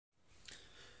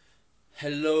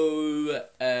Hello,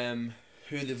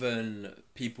 Hooligan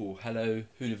people. Hello,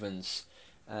 hooligans,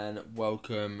 and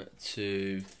welcome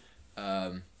to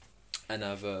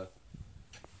another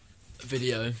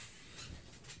video.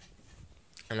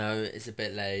 I know it's a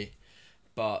bit late,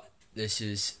 but this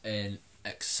is an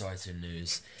exciting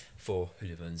news for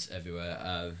hooligans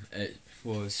everywhere. It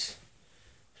was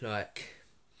like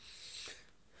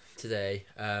today.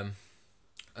 I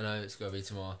know it's gonna be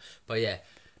tomorrow, but yeah.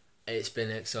 It's been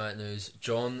exciting news.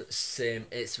 John Simm,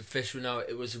 it's official now.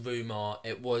 It was a rumour.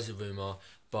 It was a rumour,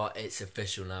 but it's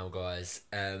official now, guys.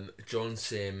 John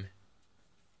Simm's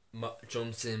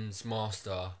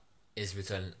master is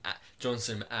returning. John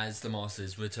Simm as the master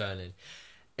is returning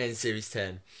in Series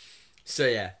 10. So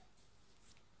yeah,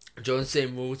 John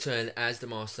Simm will return as the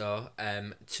master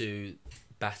to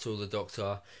battle the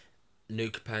Doctor, new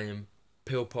companion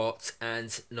Pillpot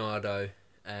and Nardo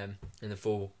in the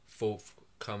fourth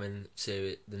coming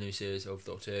series, the new series of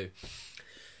Doctor Who.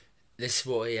 This is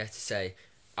what he had to say.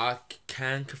 I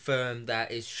can confirm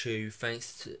that is true.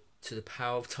 Thanks to the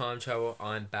power of time travel,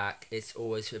 I'm back. It's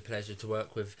always a pleasure to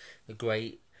work with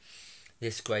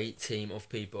this great team of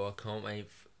people. I can't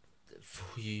wait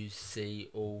for you to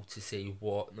see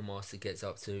what the Master gets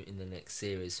up to in the next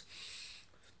series.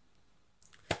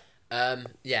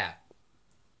 Yeah,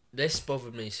 this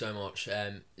bothered me so much.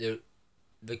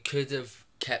 They could have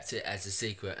kept it as a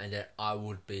secret, and then I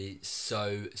would be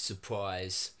so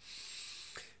surprised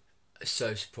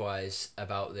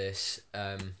about this.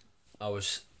 I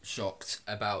was shocked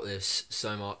about this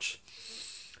so much,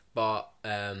 but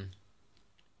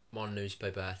one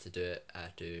newspaper had to do it.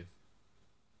 Had to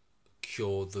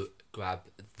grab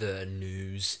the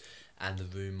news and the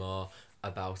rumor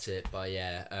about it. But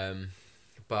yeah,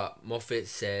 but Moffat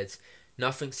said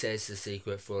nothing says the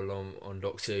secret for long on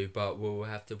Doctor Who, but we'll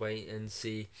have to wait and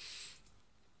see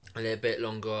a little bit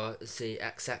longer, see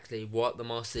exactly what the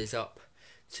Master is up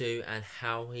to and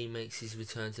how he makes his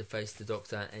return to face the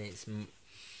Doctor. And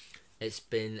it's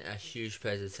been a huge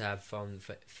pleasure to have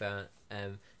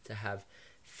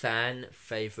fan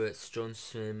favourites John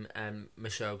Simm and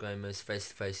Michelle Gomez face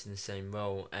to face in the same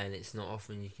role, and it's not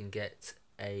often you can get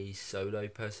a solo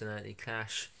personality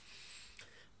clash.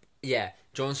 Yeah,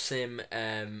 John Simm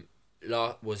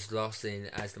was last seen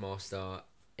as the Master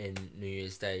in New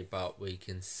Year's Day, but we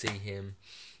can see him,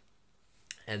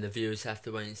 and the viewers have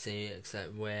to wait and see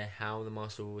exactly how the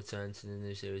Master will return to the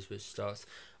new series, which starts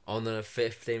on the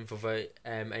 15th of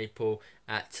April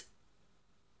at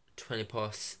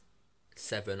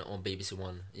 7:20 on BBC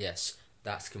One. Yes,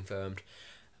 that's confirmed.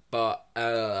 But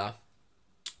there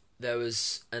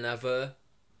was another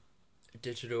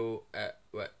digital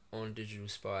on Digital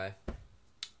Spy.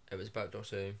 It was about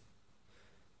Doctor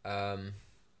Who.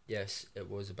 Yes, it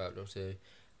was about Doctor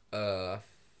Who.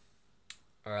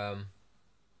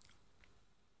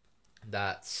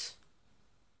 That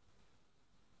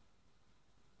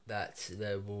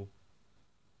there will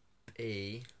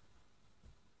be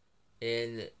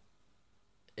in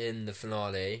the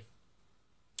finale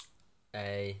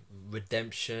a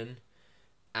redemption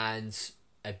and it's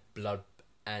a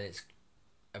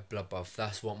bloodbath.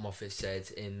 That's what Moffat said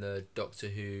in the Doctor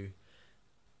Who.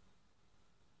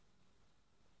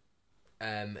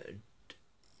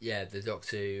 The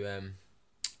Doctor Who.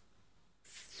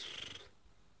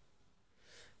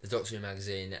 The Doctor Who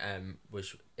magazine,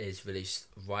 which is released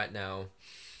right now,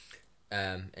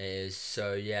 is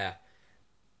so yeah.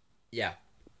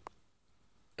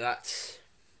 That's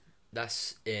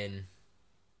in.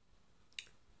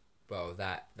 Well,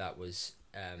 that was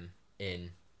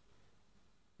in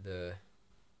the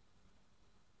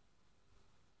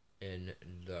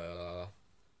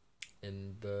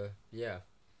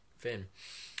thing.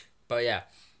 But yeah,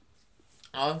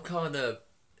 I'm kind of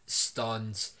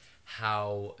stunned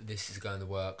how this is going to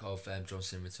work of John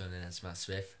Simm returning as Matt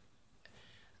Smith,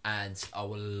 and I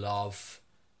would love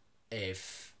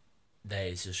if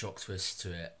there's a shock twist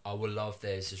to it.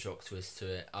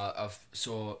 I've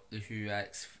saw the Who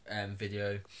X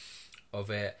video of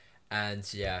it,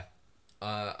 and yeah,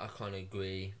 I kind of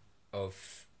agree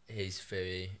of his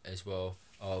theory as well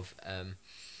of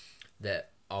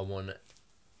that I want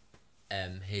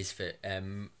his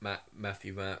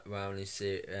Matthew Rowney's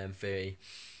theory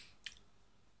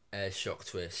shock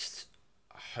twist.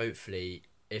 Hopefully,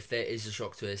 if there is a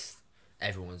shock twist,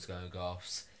 everyone's going to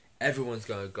gasp.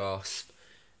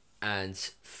 And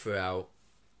throughout,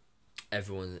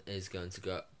 everyone is going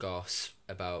to gasp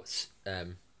about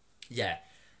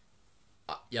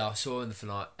I saw in the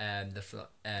finale,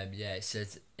 it said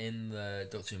in the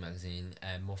Doctor Who magazine,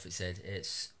 Moffat said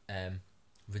it's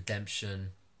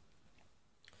redemption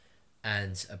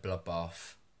and a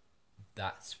bloodbath,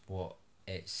 that's what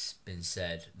it's been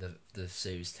said. The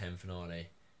series 10 finale.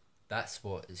 That's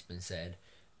what it's been said.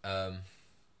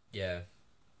 Yeah.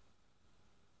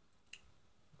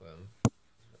 Well,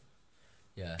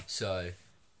 yeah. So,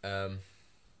 um,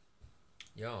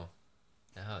 yeah,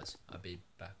 it has. I'll be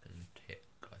back and hit,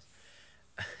 guys.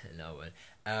 No, I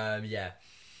won't. Yeah.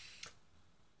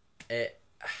 It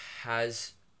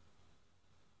has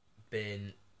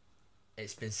been.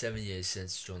 It's been 7 years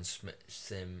since John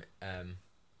Simm.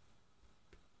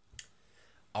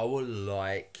 I would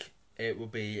like. It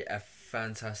would be a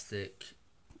fantastic.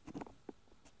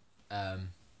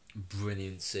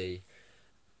 Brilliancy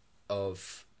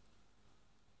of.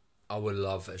 I would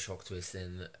love a shock twist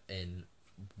in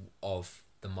of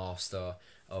the Master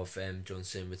of John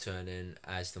Cena returning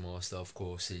as the Master. Of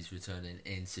course, he's returning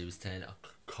in Series 10. I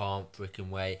can't freaking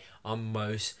wait. I'm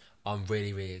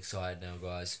really really excited now,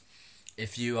 guys.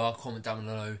 If you are, comment down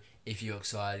below if you're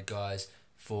excited, guys,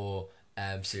 for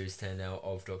Series 10 now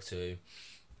of Doctor Who.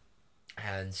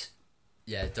 And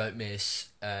yeah, don't miss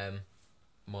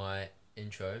my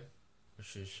intro,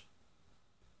 which is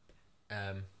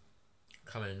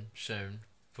coming soon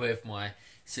with my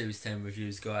Series 10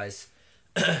 reviews, guys.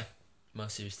 My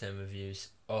Series 10 reviews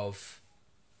of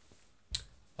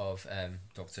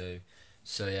Doctor Who.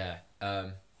 So yeah,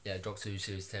 Doctor Who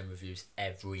Series 10 reviews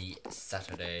every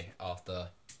Saturday after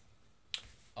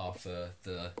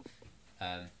the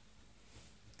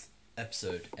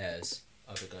episode airs.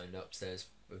 I'll be going upstairs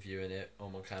reviewing it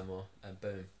on my camera, and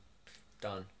boom,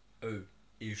 done. Oh,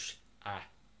 oosh, ah,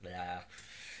 blah.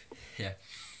 Yeah.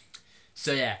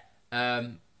 So yeah,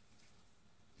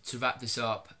 to wrap this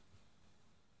up,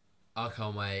 I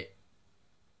can't wait.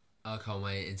 I can't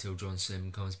wait until John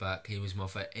Simm comes back. He is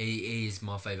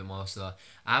my favourite Master.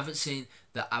 I haven't seen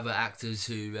the other actors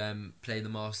who play the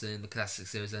Master in the classic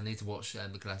series. I need to watch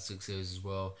the classic series as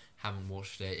well. Haven't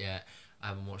watched it yet. I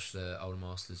haven't watched the older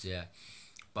Masters yet.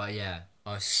 But yeah,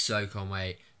 I so can't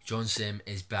wait. John Simm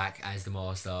is back as the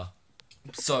Master.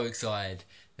 I'm so excited.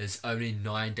 There's only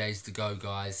 9 days to go,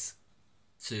 guys,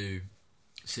 to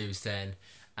Series 10,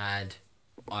 and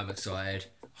I'm excited.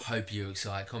 Hope you're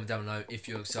excited. Comment down below if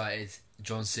you're excited.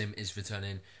 John Simm is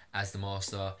returning as the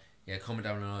Master. Yeah, comment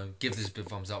down below. Give this a big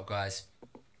thumbs up, guys.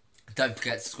 Don't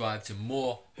forget to subscribe to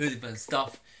more Hooligan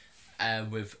stuff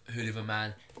with Hooligan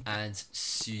Man, and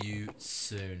see you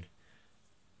soon.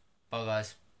 Bye,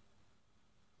 guys.